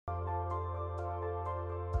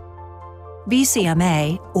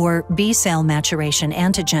BCMA, or B-cell maturation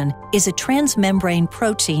antigen, is a transmembrane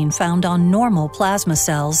protein found on normal plasma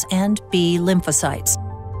cells and B lymphocytes.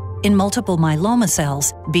 In multiple myeloma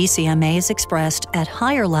cells, BCMA is expressed at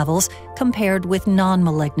higher levels compared with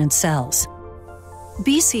non-malignant cells.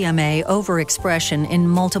 BCMA overexpression in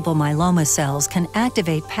multiple myeloma cells can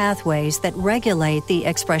activate pathways that regulate the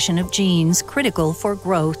expression of genes critical for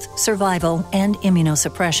growth, survival, and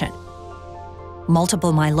immunosuppression.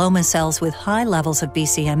 Multiple myeloma cells with high levels of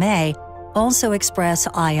BCMA also express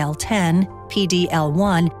IL-10,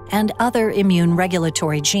 PD-L1, and other immune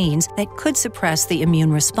regulatory genes that could suppress the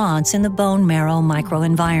immune response in the bone marrow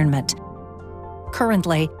microenvironment.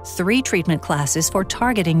 Currently, 3 treatment classes for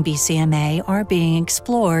targeting BCMA are being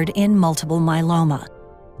explored in multiple myeloma: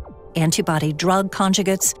 antibody-drug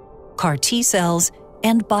conjugates, CAR T cells,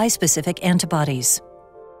 and bispecific antibodies.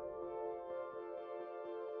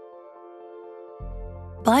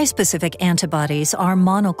 Bispecific antibodies are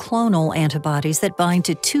monoclonal antibodies that bind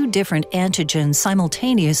to 2 different antigens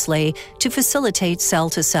simultaneously to facilitate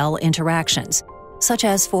cell-to-cell interactions, such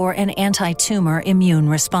as for an anti-tumor immune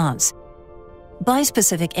response.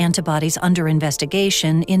 Bispecific antibodies under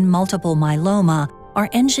investigation in multiple myeloma are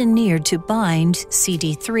engineered to bind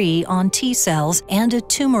CD3 on T cells and a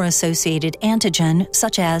tumor-associated antigen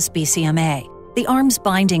such as BCMA. The arms'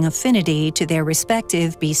 binding affinity to their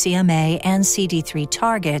respective BCMA and CD3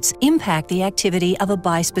 targets impact the activity of a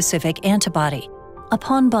bispecific antibody.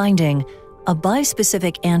 Upon binding, a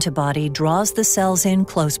bispecific antibody draws the cells in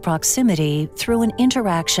close proximity through an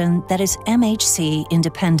interaction that is MHC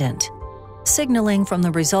independent. Signaling from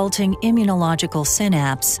the resulting immunological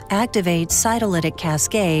synapse activates cytolytic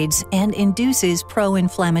cascades and induces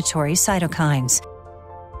pro-inflammatory cytokines.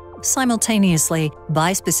 Simultaneously,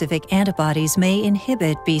 bispecific antibodies may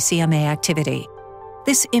inhibit BCMA activity.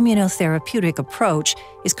 This immunotherapeutic approach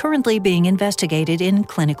is currently being investigated in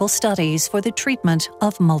clinical studies for the treatment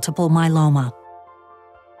of multiple myeloma.